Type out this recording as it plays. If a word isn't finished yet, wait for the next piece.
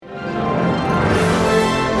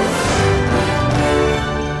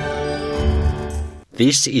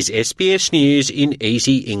This is SBS News in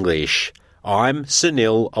Easy English. I'm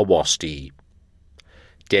Sunil Awasthi.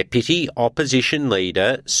 Deputy Opposition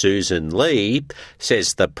Leader Susan Lee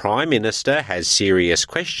says the Prime Minister has serious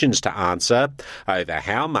questions to answer over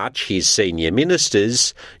how much his senior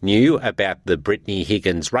ministers knew about the Brittany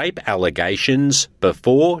Higgins rape allegations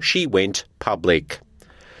before she went public.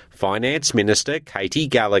 Finance Minister Katie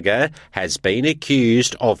Gallagher has been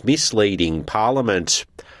accused of misleading Parliament.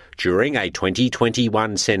 During a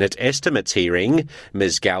 2021 Senate estimates hearing,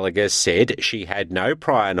 Ms Gallagher said she had no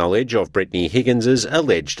prior knowledge of Brittany Higgins's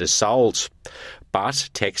alleged assault. But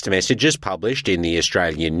text messages published in the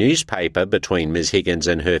Australian newspaper between Ms Higgins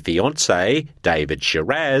and her fiancé, David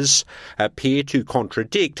Shiraz, appear to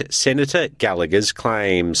contradict Senator Gallagher's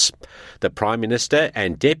claims. The Prime Minister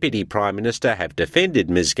and Deputy Prime Minister have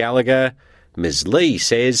defended Ms Gallagher. Ms Lee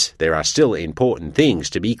says there are still important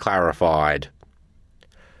things to be clarified.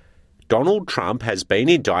 Donald Trump has been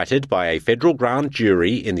indicted by a federal grand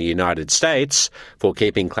jury in the United States for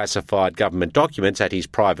keeping classified government documents at his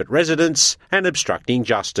private residence and obstructing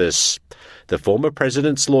justice. The former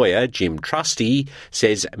president's lawyer, Jim Trusty,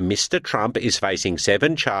 says Mr. Trump is facing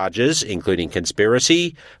 7 charges, including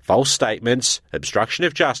conspiracy, false statements, obstruction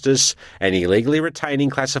of justice, and illegally retaining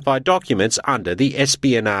classified documents under the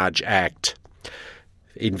Espionage Act.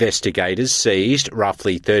 Investigators seized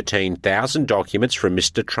roughly 13,000 documents from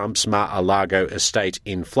Mr. Trump's Mar-a-Lago estate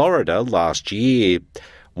in Florida last year.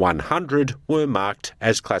 100 were marked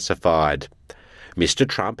as classified. Mr.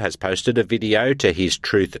 Trump has posted a video to his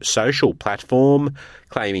Truth Social platform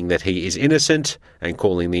claiming that he is innocent and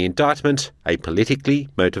calling the indictment a politically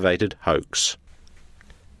motivated hoax.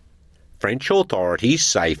 French authorities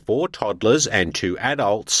say 4 toddlers and 2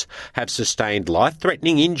 adults have sustained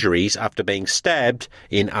life-threatening injuries after being stabbed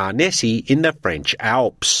in Arnessy in the French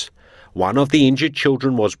Alps. One of the injured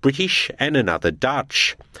children was British and another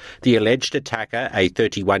Dutch. The alleged attacker, a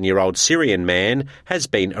 31-year-old Syrian man, has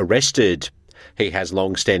been arrested. He has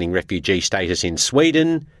long-standing refugee status in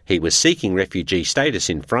Sweden. He was seeking refugee status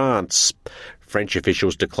in France. French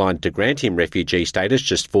officials declined to grant him refugee status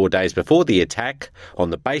just 4 days before the attack on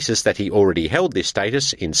the basis that he already held this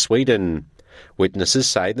status in Sweden. Witnesses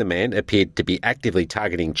say the man appeared to be actively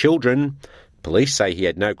targeting children. Police say he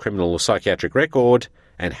had no criminal or psychiatric record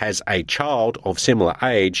and has a child of similar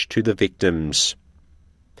age to the victims.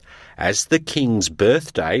 As the King's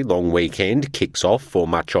birthday long weekend kicks off for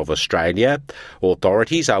much of Australia,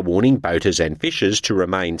 authorities are warning boaters and fishers to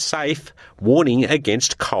remain safe, warning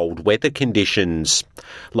against cold weather conditions.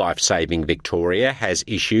 Lifesaving Victoria has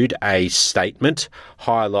issued a statement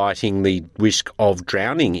highlighting the risk of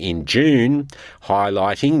drowning in June,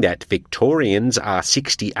 highlighting that Victorians are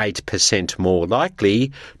 68% more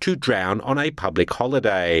likely to drown on a public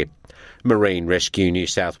holiday. Marine Rescue New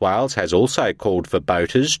South Wales has also called for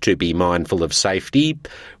boaters to be mindful of safety,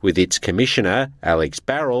 with its Commissioner, Alex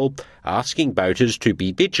Barrell, asking boaters to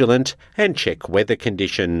be vigilant and check weather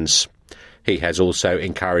conditions. He has also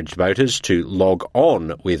encouraged boaters to log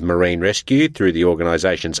on with Marine Rescue through the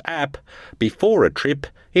organisation's app before a trip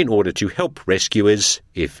in order to help rescuers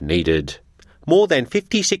if needed. More than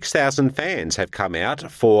 56,000 fans have come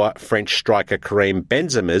out for French striker Karim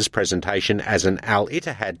Benzema's presentation as an Al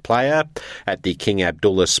Ittihad player at the King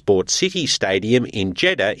Abdullah Sports City Stadium in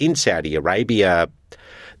Jeddah in Saudi Arabia.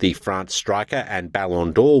 The France striker and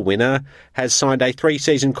Ballon d'Or winner has signed a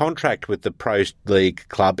 3-season contract with the Pro League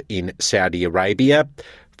club in Saudi Arabia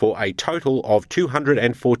for a total of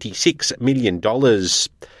 $246 million.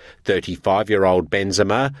 35-year-old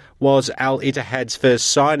Benzema was Al Ittihad's first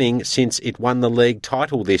signing since it won the league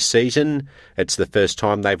title this season. It's the first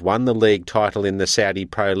time they've won the league title in the Saudi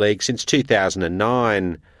Pro League since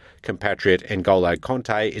 2009. Compatriot N'Golo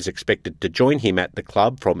Kanté is expected to join him at the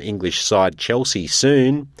club from English side Chelsea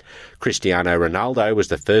soon. Cristiano Ronaldo was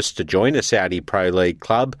the first to join a Saudi Pro League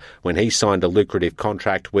club when he signed a lucrative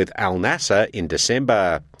contract with Al Nassr in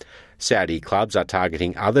December. Saudi clubs are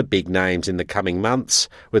targeting other big names in the coming months,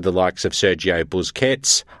 with the likes of Sergio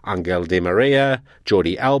Busquets, Angel Di Maria,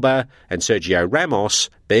 Jordi Alba and Sergio Ramos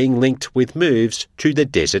being linked with moves to the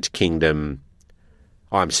Desert Kingdom.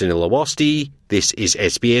 I'm Sunil Awasthi. This is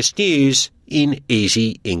SBS News in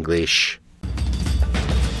Easy English.